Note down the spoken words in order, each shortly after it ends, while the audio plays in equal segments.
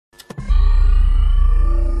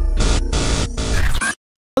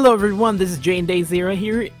Hello everyone, this is Day0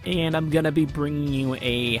 here, and I'm gonna be bringing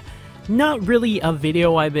you not really a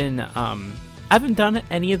video. I haven't done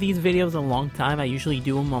any of these videos in a long time. I usually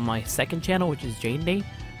do them on my second channel, which is Day,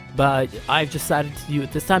 but I've decided to do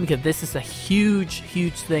it this time because this is a huge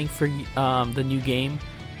thing for the new game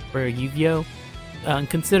for Yugioh.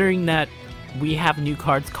 Considering that we have new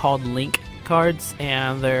cards called Link cards,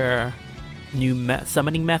 and their new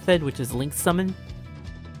summoning method, which is Link Summon.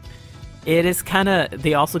 It is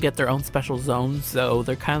they also get their own special zones, so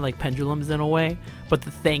they're kind of like pendulums in a way. But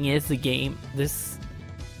the thing is,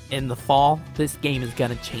 in the fall, this game is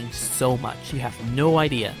gonna change so much. You have no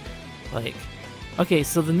idea. Okay,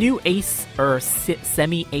 so the new ace, or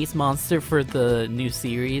semi-ace monster for the new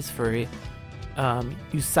series for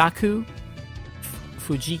Yusaku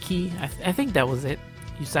Fujiki, I think that was it.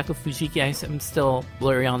 Yusaku Fujiki, I'm still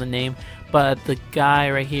blurry on the name. But the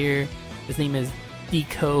guy right here, his name is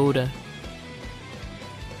Decode's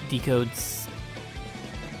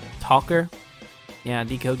Talker. Yeah,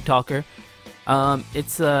 Decode Talker.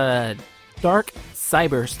 It's a dark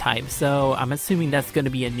cybers type, so I'm assuming that's going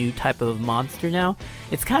to be a new type of monster now.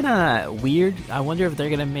 It's kind of weird. I wonder if they're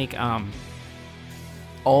going to make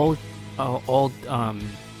what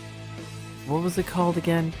was it called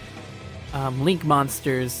again? Link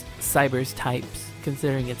monsters cybers types,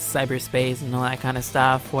 considering it's cyberspace and all that kind of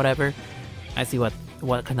stuff. Whatever. I see what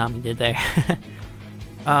Konami did there.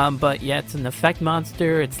 But yeah, it's an effect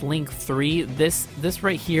monster. It's Link 3. This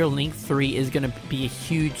right here, Link 3, is going to be a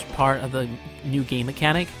huge part of the new game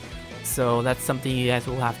mechanic. So that's something you guys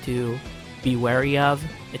will have to be wary of.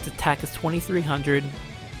 Its attack is 2300.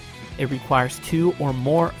 It requires 2 or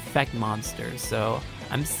more effect monsters. So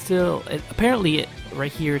apparently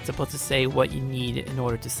right here it's supposed to say what you need in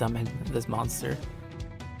order to summon this monster.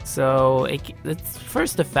 So its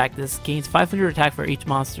first effect is gains 500 attack for each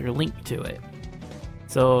monster linked to it.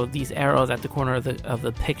 So these arrows at the corner of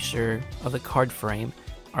the picture of the card frame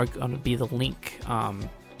are going to be the link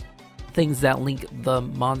things that link the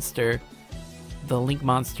link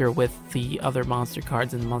monster with the other monster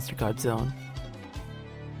cards in the monster card zone.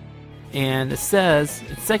 And it says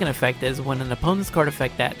its second effect is when an opponent's card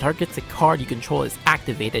effect that targets a card you control is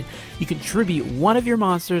activated, you contribute one of your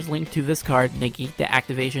monsters linked to this card, negate the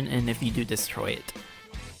activation, and if you do, destroy it.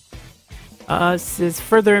 Says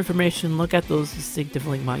further information, look at those distinctive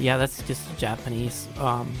link yeah, that's just the Japanese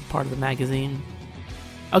part of the magazine.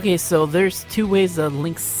 Okay, so there's 2 ways of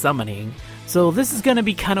link summoning. So this is gonna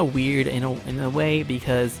be kind of weird in a way,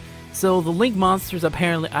 because the link monsters,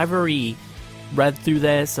 apparently I've already read through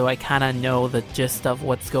this, so I kind of know the gist of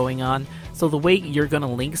what's going on. So the way you're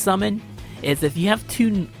gonna link summon is if you have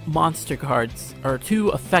 2 monster cards or 2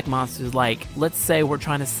 effect monsters, like let's say we're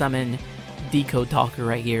trying to summon Decode Talker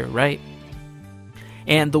right here, right?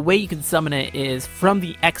 And the way you can summon it is from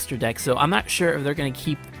the extra deck. So I'm not sure if they're gonna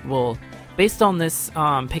keep, well, based on this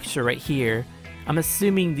picture right here, I'm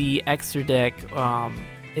assuming the extra deck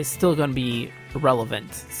is still gonna be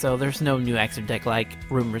relevant. So there's no new extra deck like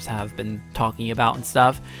rumors have been talking about and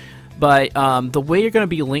stuff. But the way you're going to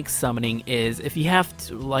be link summoning is if you have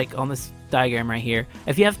to, like on this diagram right here,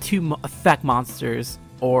 if you have 2 effect monsters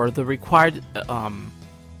or the requirements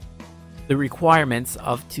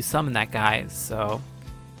to summon that guy. So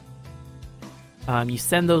you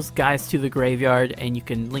send those guys to the graveyard and you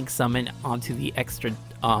can link summon onto the extra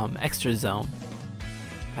zone.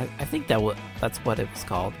 I think that's what it was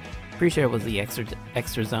called. Pretty sure it was the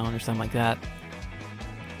extra zone or something like that.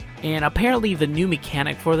 And apparently the new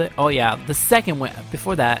mechanic for the second way,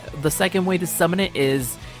 before that, the second way to summon it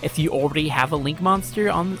is if you already have a link monster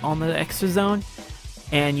on the extra zone,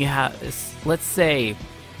 and you have, let's say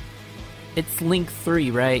it's Link 3,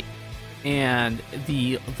 right? And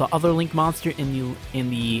the other link monster in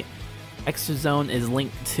the extra zone is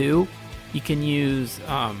Link 2. You can use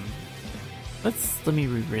let me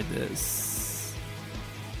reread this.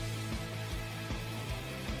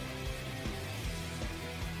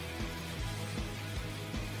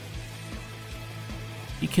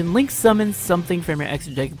 You can link summon something from your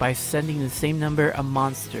extra deck by sending the same number of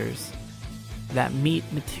monsters that meet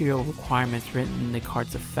material requirements written in the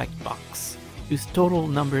card's effect box, whose total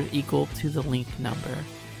number is equal to the link number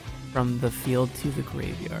from the field to the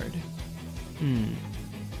graveyard.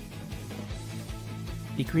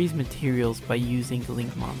 Decrease materials by using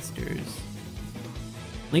link monsters.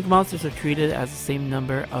 Link monsters are treated as the same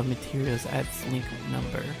number of materials as link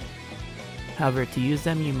number. However, to use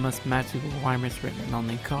them, you must match the requirements written on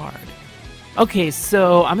the card. Okay,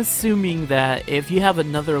 so I'm assuming that if you have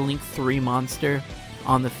another Link 3 monster,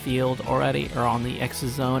 on the field already, or on the extra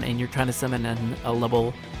zone, and you're trying to summon a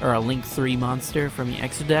level or a Link 3 monster from your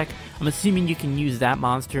extra deck, I'm assuming you can use that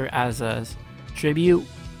monster as a tribute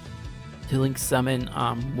to Link summon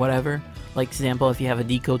whatever. Like example, if you have a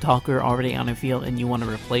Decode Talker already on the field and you want to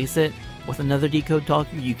replace it with another Decode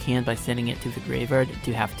Talker, you can by sending it to the graveyard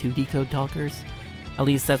to have 2 Decode Talkers. At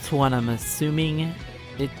least that's what I'm assuming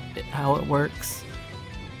how it works.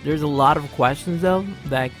 There's a lot of questions though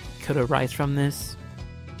that could arise from this.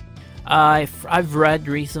 I've read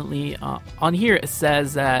recently on here it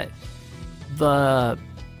says that it's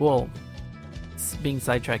being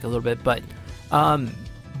sidetracked a little bit, but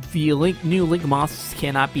the new Link monsters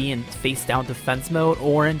cannot be in face down defense mode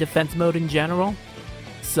or in defense mode in general.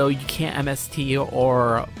 So you can't MST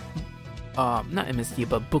or not MST,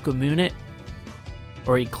 but Book of Moon it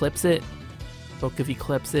or Eclipse it. Book of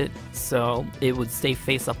Eclipse it, so it would stay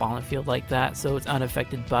face up on the field like that, so it's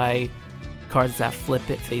unaffected by cards that flip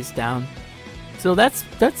it face down. So that's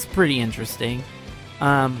pretty interesting.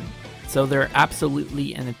 So they're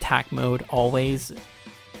absolutely in attack mode always,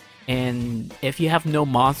 and if you have no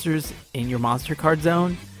monsters in your monster card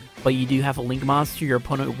zone, but you do have a Link monster, your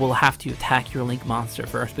opponent will have to attack your Link monster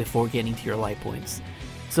first before getting to your life points.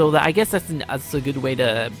 So I guess that's a good way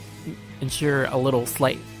to ensure a little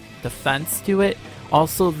slight defense to it.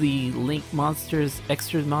 Also, the Link monsters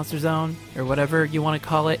extra monster zone, or whatever you want to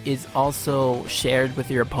call it, is also shared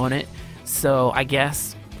with your opponent. So I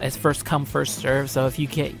guess it's first come first serve. So if you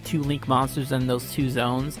get 2 Link monsters in those 2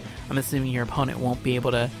 zones, I'm assuming your opponent won't be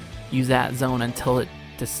able to use that zone until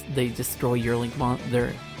they destroy your Link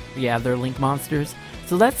their Link monsters.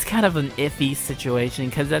 So that's kind of an iffy situation,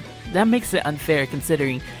 because that makes it unfair,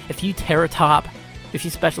 considering if you if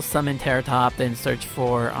you special summon Terratop, then search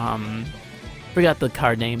for, forgot the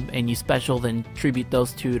card name, and you special then tribute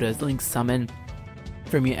those 2 to Link summon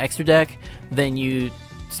from your extra deck, then you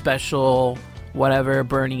special whatever,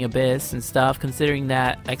 Burning Abyss and stuff. Considering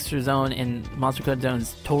that extra zone and monster card zone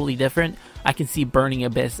is totally different, I can see Burning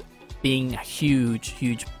Abyss being a huge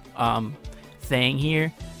thing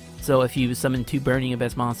here. So if you summon 2 Burning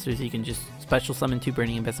Abyss monsters, you can just special summon 2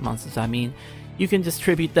 Burning Abyss monsters, you can just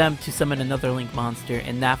tribute them to summon another Link monster,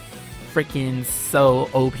 and that freaking so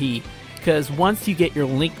OP. Because once you get your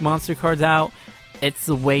Link monster cards out, it's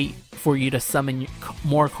a way for you to summon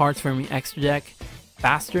more cards from your extra deck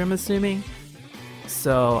faster, I'm assuming.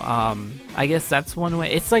 So I guess that's one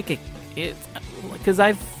way. It's like because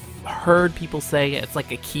I've heard people say it's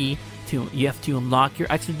like a key to, you have to unlock your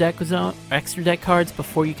extra deck cards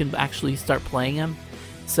before you can actually start playing them.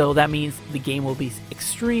 So that means the game will be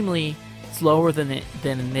extremely slower than it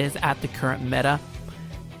is at the current meta.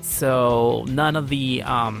 So none of the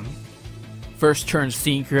first turn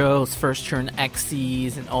synchros, first turn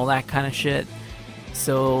Xyz, and all that kind of shit.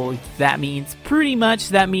 So that means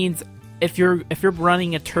if you're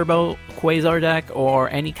running a Turbo Quasar deck or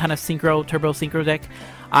any kind of Turbo Synchro deck,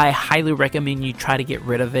 I highly recommend you try to get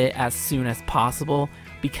rid of it as soon as possible,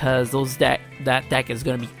 because that deck is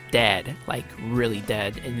going to be dead, like really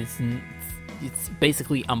dead, and it's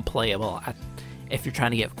basically unplayable if you're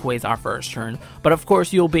trying to get Quasar first turn. But of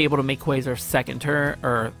course, you'll be able to make Quasar second turn,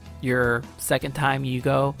 or your second time you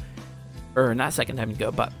go, or not second time you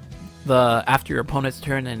go, but after your opponent's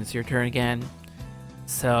turn, and it's your turn again.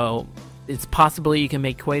 So it's possibly you can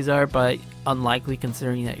make Quasar, but unlikely,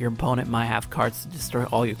 considering that your opponent might have cards to destroy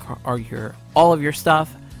all of your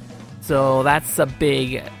stuff. So that's a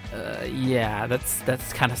big yeah,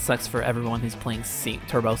 that's kind of sucks for everyone who's playing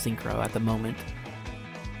Turbo Synchro at the moment.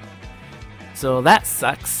 So that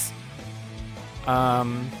sucks.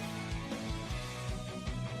 And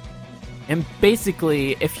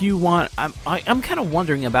basically, if you want, I'm kind of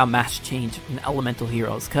wondering about mass change in Elemental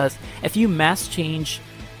Heroes, because if you mass change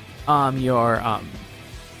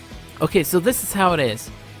okay, so this is how it is.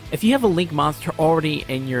 If you have a Link monster already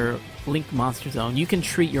in your Link monster zone, you can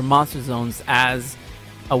treat your monster zones as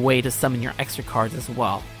a way to summon your extra cards as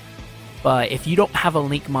well. But if you don't have a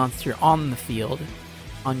Link monster on the field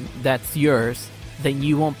that's yours, then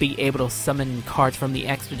you won't be able to summon cards from the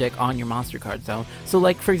extra deck on your monster card zone. So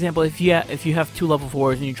like, for example, if you have 2 level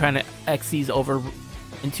 4s and you're trying to Xyz over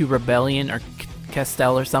into Rebellion or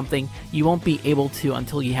Castell or something, you won't be able to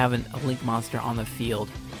until you have a Link monster on the field.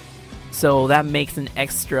 So that makes an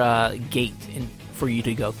extra gate for you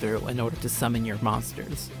to go through in order to summon your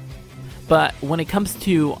monsters. But when it comes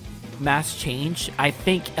to mass change, I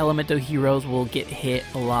think Elemental Heroes will get hit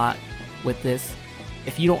a lot with this.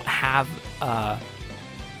 If you don't have a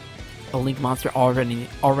Link monster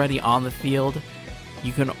already on the field,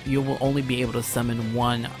 you will only be able to summon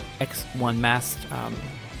one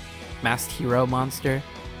masked hero monster.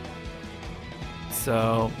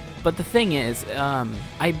 So, but the thing is,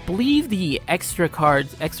 I believe the extra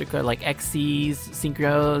cards like XCs,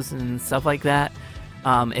 Synchros, and stuff like that,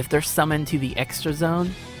 if they're summoned to the extra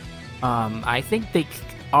zone, I think they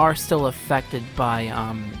are still affected by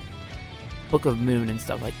Book of Moon and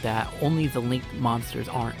stuff like that. Only the Link monsters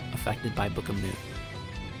aren't affected by Book of Moon.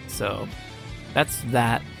 So, that's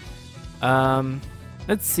that.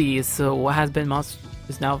 Let's see. So, what has been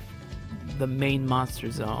is now the main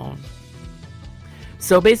monster zone.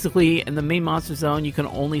 So basically, in the main monster zone, you can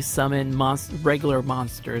only summon regular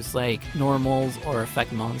monsters like normals or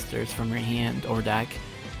effect monsters from your hand or deck.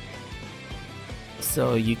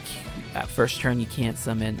 So at first turn you can't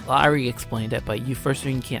summon. Well, I already explained it, but first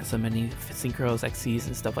turn you can't summon any Synchros, XCs,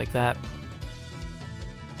 and stuff like that.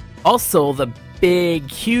 Also, the big,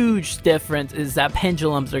 huge difference is that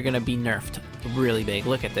pendulums are going to be nerfed really big.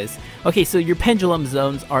 Look at this. Okay, so your pendulum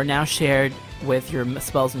zones are now shared with your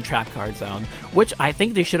spells and trap card zone, which I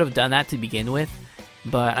think they should have done that to begin with,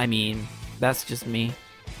 but I mean, that's just me.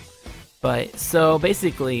 But so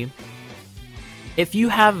basically, if you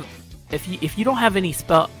don't have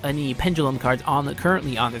any pendulum cards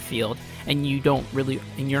currently on the field, and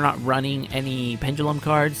you're not running any pendulum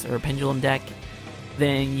cards or pendulum deck,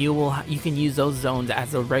 then you can use those zones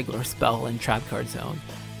as a regular spell and trap card zone.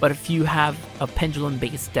 But if you have a pendulum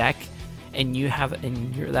based deck, and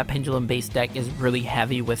that pendulum based deck is really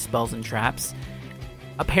heavy with spells and traps,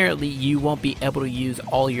 apparently you won't be able to use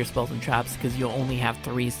all your spells and traps because you'll only have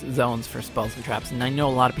 3 zones for spells and traps. And I know a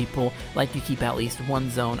lot of people like to keep at least 1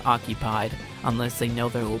 zone occupied unless they know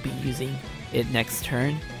they will be using it next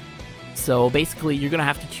turn. So basically, you're gonna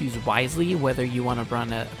have to choose wisely whether you want to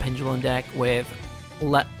run a pendulum deck with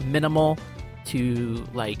minimal to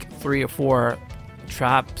like 3 or 4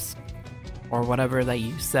 traps or whatever that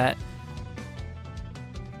you set.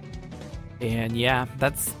 And yeah,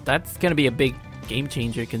 that's gonna be a big game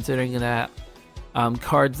changer, considering that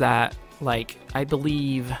cards that, like, I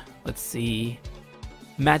believe, let's see,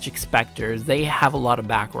 Magic Specters, they have a lot of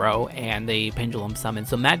back row and they pendulum summon.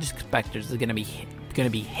 So Magic Specters is gonna be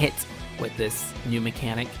hit with this new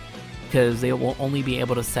mechanic because they will only be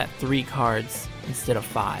able to set 3 cards instead of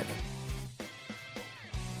 5.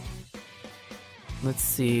 Let's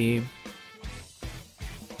see.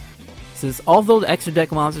 Says, although the extra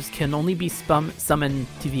deck monsters can only be summoned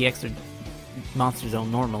to the extra monster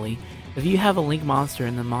zone normally, if you have a link monster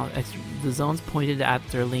in the zones pointed at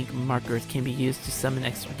their link markers can be used to summon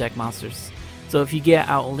extra deck monsters. So if you get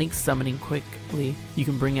out link summoning quickly, you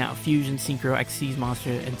can bring out Fusion, Synchro, XC's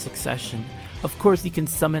monster in succession. Of course, you can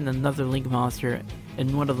summon another link monster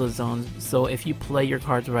in one of the zones, so if you play your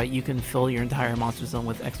cards right, you can fill your entire monster zone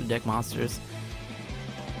with extra deck monsters.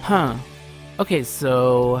 Huh. Okay,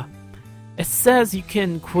 so it says you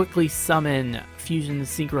can quickly summon Fusion,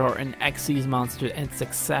 Synchro, and XC's monster in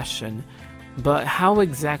succession, but how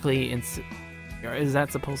exactly is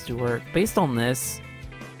that supposed to work? Based on this,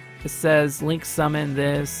 it says link summon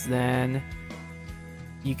this, then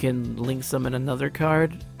you can link summon another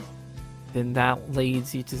card, then that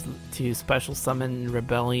leads you to special summon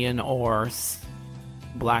Rebellion or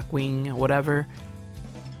Blackwing, whatever.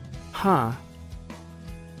 Huh.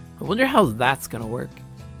 I wonder how that's gonna work.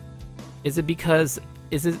 Is it because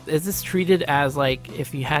is this treated as like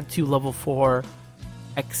if you had 2 level 4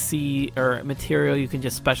 XC or material, you can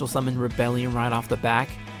just special summon Rebellion right off the back?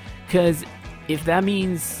 Because if that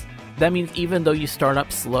means even though you start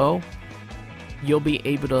up slow, you'll be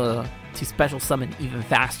able to special summon even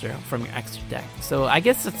faster from your extra deck. So I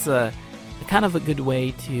guess it's a kind of a good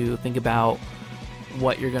way to think about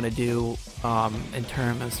what you're gonna do in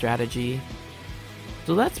terms of strategy.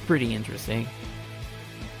 So that's pretty interesting.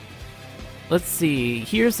 Let's see,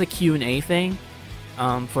 here's the Q&A thing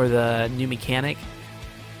for the new mechanic.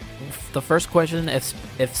 The first question,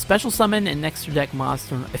 if special summon an extra deck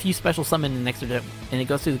monster, if you special summon an extra deck and it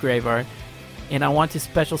goes to the graveyard, and I want to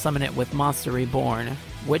special summon it with Monster Reborn,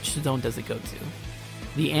 which zone does it go to?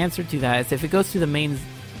 The answer to that is if it goes to the main,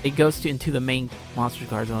 it goes into the main monster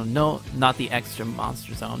card zone. No, not the extra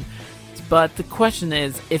monster zone. But the question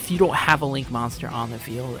is, if you don't have a link monster on the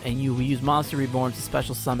field and you use Monster Reborn to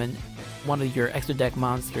special summon one of your extra deck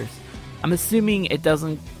monsters, I'm assuming it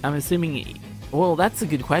doesn't, well, that's a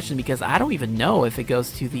good question because I don't even know if it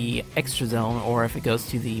goes to the extra zone or if it goes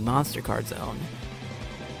to the monster card zone,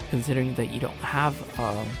 considering that you don't have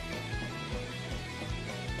a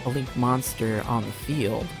link monster on the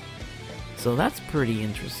field. So that's pretty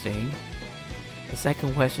interesting. The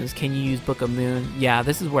second question is, can you use Book of Moon? Yeah,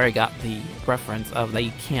 this is where I got the reference of that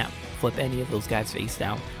you can't flip any of those guys face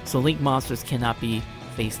down. So link monsters cannot be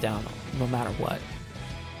face down no matter what.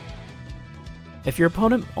 If your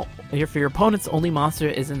opponent's only monster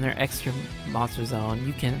is in their extra monster zone,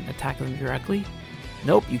 you can attack them directly.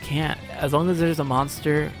 Nope, you can't. As long as there's a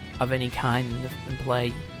monster of any kind in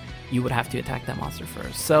play, you would have to attack that monster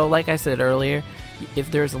first. So like I said earlier, if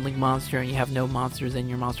there's a Link monster and you have no monsters in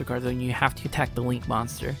your monster card zone, you have to attack the Link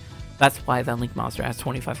monster. That's why that Link monster has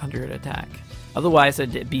 2500 attack. Otherwise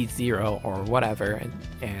it'd be 0 or whatever,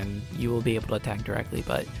 and you will be able to attack directly,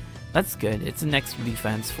 but that's good. It's an extra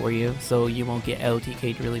defense for you, so you won't get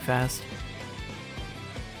LTK'd really fast.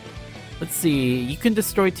 Let's see, you can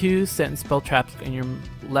destroy 2 set and spell traps in your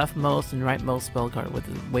leftmost and rightmost spell card with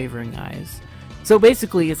Wavering Eyes. So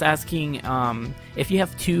basically it's asking if you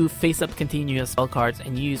have 2 face-up continuous spell cards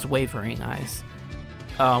and you use Wavering Eyes,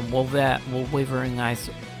 will Wavering Eyes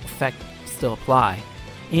effect still apply?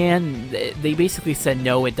 And they basically said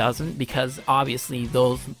no, it doesn't, because obviously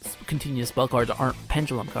those continuous spell cards aren't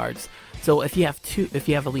pendulum cards. So if you have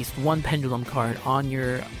at least 1 pendulum card on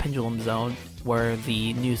your pendulum zone, where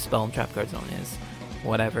the new spell and trap card zone is,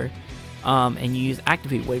 whatever, and you use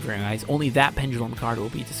activate Wavering Eyes, only that pendulum card will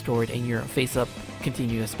be destroyed, and your face-up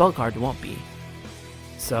continuous spell card won't be.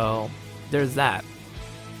 So there's that.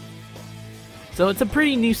 So it's a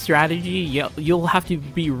pretty new strategy. You'll have to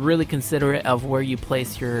be really considerate of where you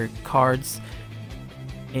place your cards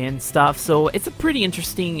and stuff. So it's a pretty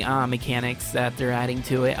interesting mechanics that they're adding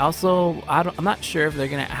to it. Also, I'm not sure if they're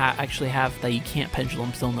gonna actually have that you can't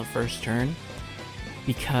pendulum zone the first turn,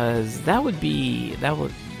 because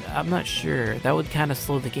I'm not sure. That would kind of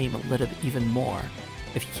slow the game a little bit even more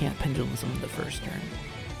if you can't pendulum zone the first turn.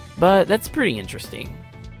 But that's pretty interesting.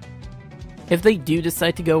 If they do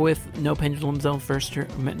decide to go with no pendulum zone first turn,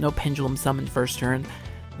 no pendulum summon first turn,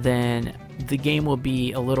 then the game will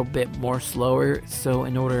be a little bit more slower. So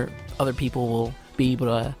in order, other people will be able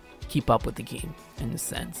to keep up with the game in a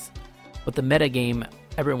sense. But the meta game,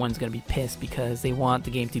 everyone's gonna be pissed because they want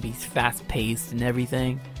the game to be fast paced and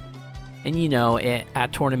everything. And you know,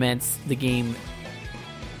 at tournaments, the game,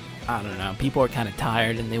 I don't know, people are kind of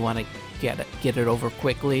tired and they want to get it over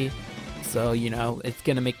quickly. So, you know, it's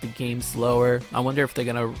going to make the game slower. I wonder if they're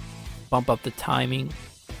going to bump up the timing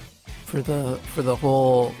for the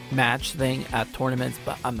whole match thing at tournaments,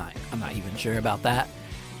 but I'm not even sure about that.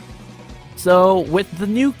 So, with the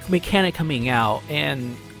new mechanic coming out,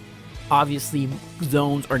 and obviously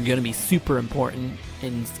zones are going to be super important,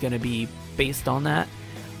 and it's going to be based on that.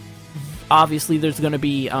 Obviously, there's going to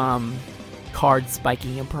be card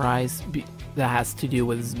spiking in prize that has to do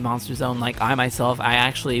with Monster Zone. Like I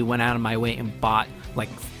actually went out of my way and bought like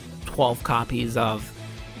 12 copies of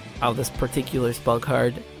this particular spell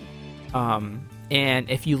card. And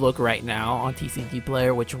if you look right now on TCG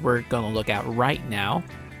Player, which we're gonna look at right now,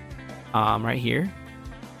 right here,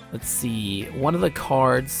 let's see, one of the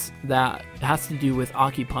cards that has to do with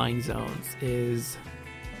occupying zones is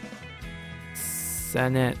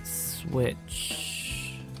Senate Switch.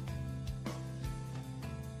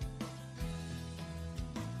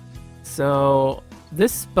 So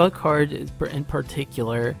this spell card in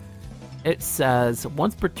particular, it says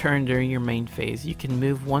once per turn during your main phase, you can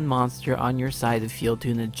move 1 monster on your side of the field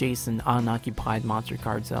to an adjacent unoccupied monster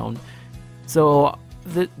card zone. So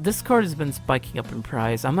this card has been spiking up in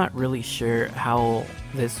price. I'm not really sure how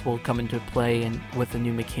this will come into play and with the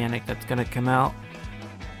new mechanic that's going to come out.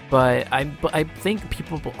 But I think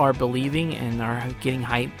people are believing and are getting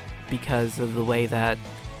hyped because of the way that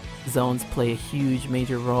zones play a huge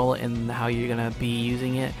major role in how you're gonna be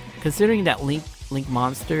using it. Considering that Link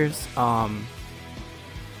monsters are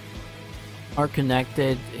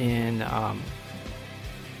connected in how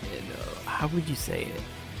would you say it?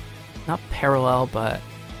 Not parallel, but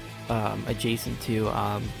adjacent to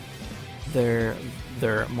their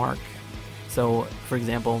mark. So, for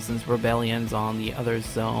example, since Rebellion's on the other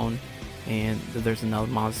zone, and there's another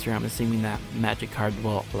monster, I'm assuming that magic card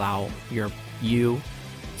will allow you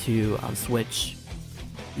to switch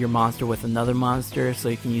your monster with another monster, so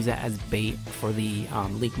you can use that as bait for the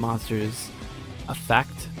League monster's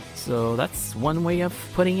effect. So that's one way of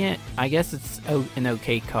putting it. I guess it's an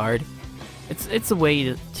okay card. It's a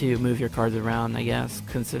way to move your cards around, I guess,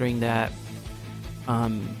 considering that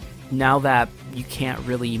now that you can't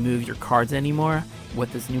really move your cards anymore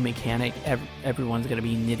with this new mechanic, everyone's going to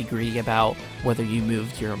be nitty-gritty about whether you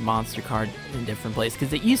moved your monster card in different places.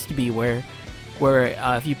 Because it used to be where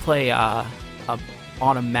if you play on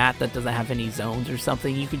a mat that doesn't have any zones or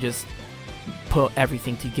something, you could just put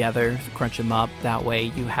everything together, crunch them up, that way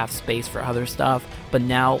you have space for other stuff. But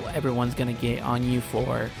now everyone's going to get on you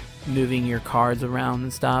for moving your cards around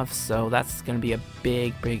and stuff, so that's going to be a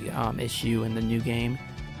big issue in the new game.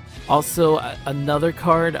 Also, another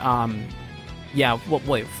card, yeah, well,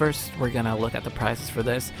 wait, first we're gonna look at the prices for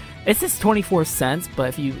this. It says 24 cents, but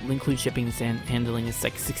if you include shipping and handling, it's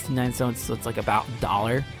like 69 cents, so it's like about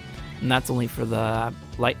 $1. And that's only for the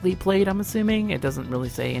lightly played, I'm assuming. It doesn't really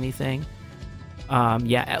say anything.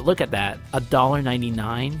 Yeah, look at that.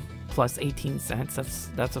 $1.99 plus 18 cents.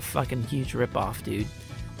 That's a fucking huge ripoff, dude.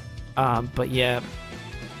 But yeah,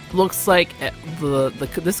 looks like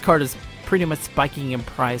this card is pretty much spiking in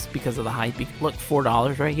price because of the hype. Look,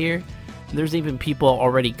 $4 right here. There's even people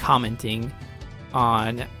already commenting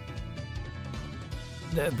on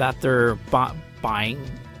that they're buying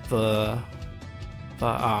the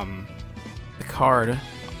card,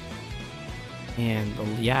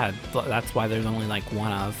 and yeah, that's why there's only like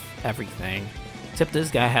one of everything. Except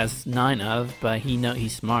this guy has 9 of, but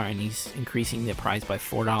he's smart and he's increasing the price by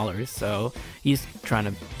 $4, so he's trying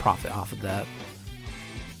to profit off of that.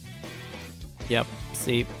 Yep,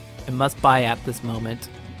 see, it must buy at this moment.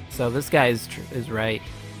 So this guy is right.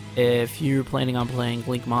 If you're planning on playing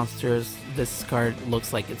Link Monsters, this card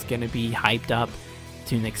looks like it's gonna be hyped up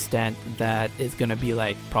to an extent that it's gonna be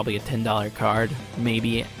like probably a $10 card,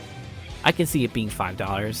 maybe. I can see it being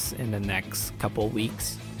 $5 in the next couple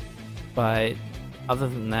weeks, but other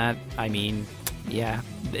than that, I mean, yeah,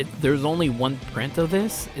 there's only one print of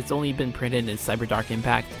this. It's only been printed in Cyber Dark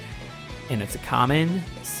Impact, and it's a common,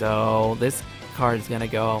 so this card is gonna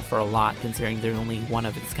go for a lot considering there's only one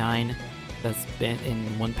of its kind that's been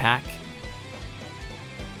in one pack.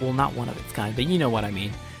 Well, not one of its kind, but you know what I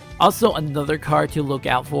mean. Also, another card to look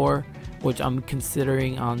out for, which I'm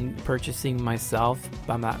considering on purchasing myself,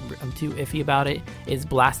 but I'm too iffy about it, is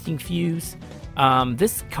Blasting Fuse.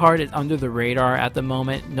 This card is under the radar at the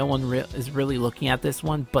moment. No one is really looking at this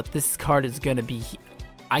one, but this card is going to be,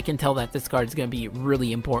 I can tell that this card is going to be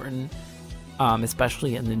really important,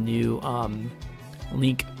 especially in the new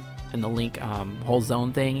Link whole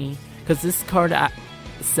zone thingy, because this card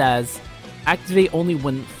says activate only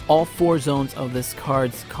when all 4 zones of this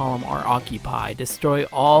card's column are occupied. Destroy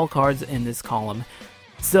all cards in this column.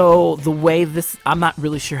 So the way this, I'm not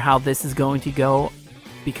really sure how this is going to go,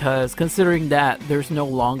 because considering that there's no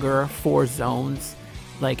longer 4 zones,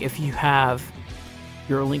 like if you have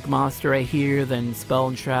your Link monster right here, then Spell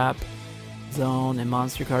and Trap zone and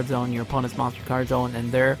Monster Card zone, your opponent's Monster Card zone,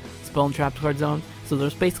 and their Spell and Trap card zone, so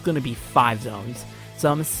there's basically going to be 5 zones.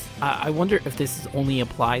 So I wonder if this only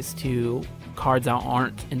applies to cards that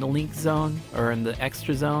aren't in the Link zone or in the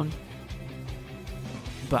extra zone.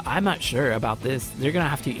 But I'm not sure about this. They're going to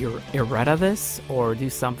have to errata this or do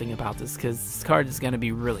something about this, because this card is going to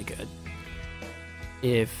be really good.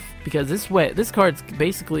 Because this card's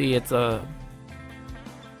basically, it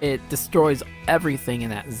destroys everything in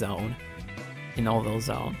that zone, in all those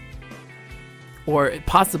zones. Or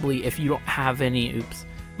possibly if you don't have any, oops,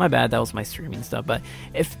 my bad, that was my streaming stuff, but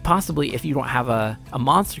if you don't have a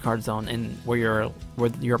monster card zone and where your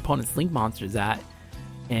opponent's Link monster is at,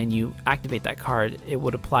 and you activate that card, it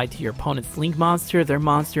would apply to your opponent's Link monster, their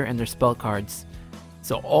monster, and their spell cards.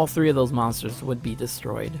 So all 3 of those monsters would be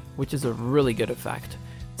destroyed, which is a really good effect.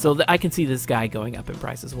 So I can see this guy going up in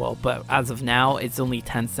price as well, but as of now, it's only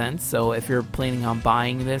 10 cents, so if you're planning on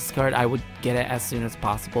buying this card, I would get it as soon as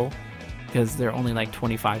possible, because they're only like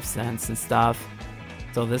 25 cents and stuff.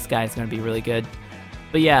 So this guy's going to be really good.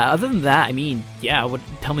 But yeah, other than that, I mean, yeah,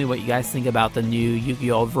 tell me what you guys think about the new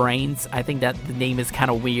Yu-Gi-Oh! Vrains. I think that the name is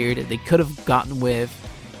kind of weird. They could have gotten with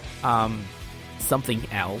something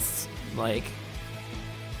else, like,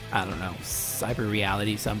 I don't know, Cyber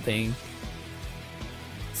Reality something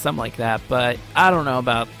like that. But I don't know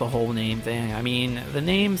about the whole name thing. I mean, the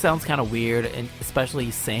name sounds kind of weird, and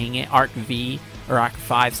especially saying it. Arc V or Arc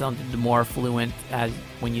 5 sounded more fluent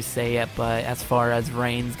when you say it, but as far as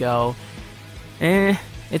Vrains go,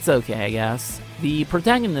 it's okay, I guess. The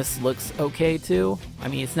protagonist looks okay too. I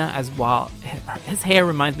mean, it's not as wild. His hair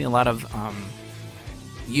reminds me a lot of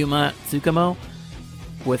Yuma Tsukumo,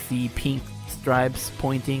 with the pink stripes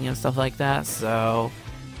pointing and stuff like that. So,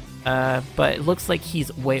 but it looks like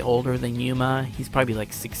he's way older than Yuma. He's probably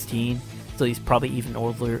like 16, so he's probably even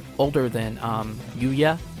older than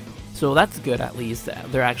Yuya. So that's good, at least.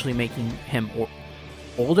 They're actually making him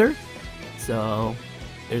older. So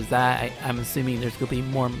there's that. I'm assuming there's going to be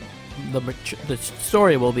more, the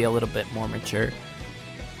story will be a little bit more mature,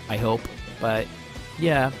 I hope. But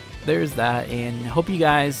yeah, there's that, and hope you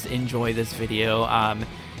guys enjoy this video. Hope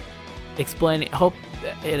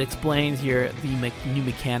it explains the new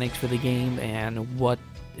mechanics for the game and what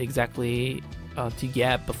exactly to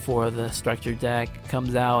get before the structure deck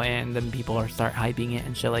comes out, and then people start hyping it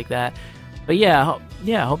and shit like that. But yeah,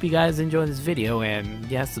 hope you guys enjoy this video, and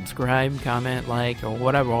yeah, subscribe, comment, like, or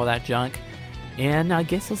whatever, all that junk. And I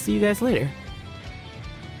guess I'll see you guys later.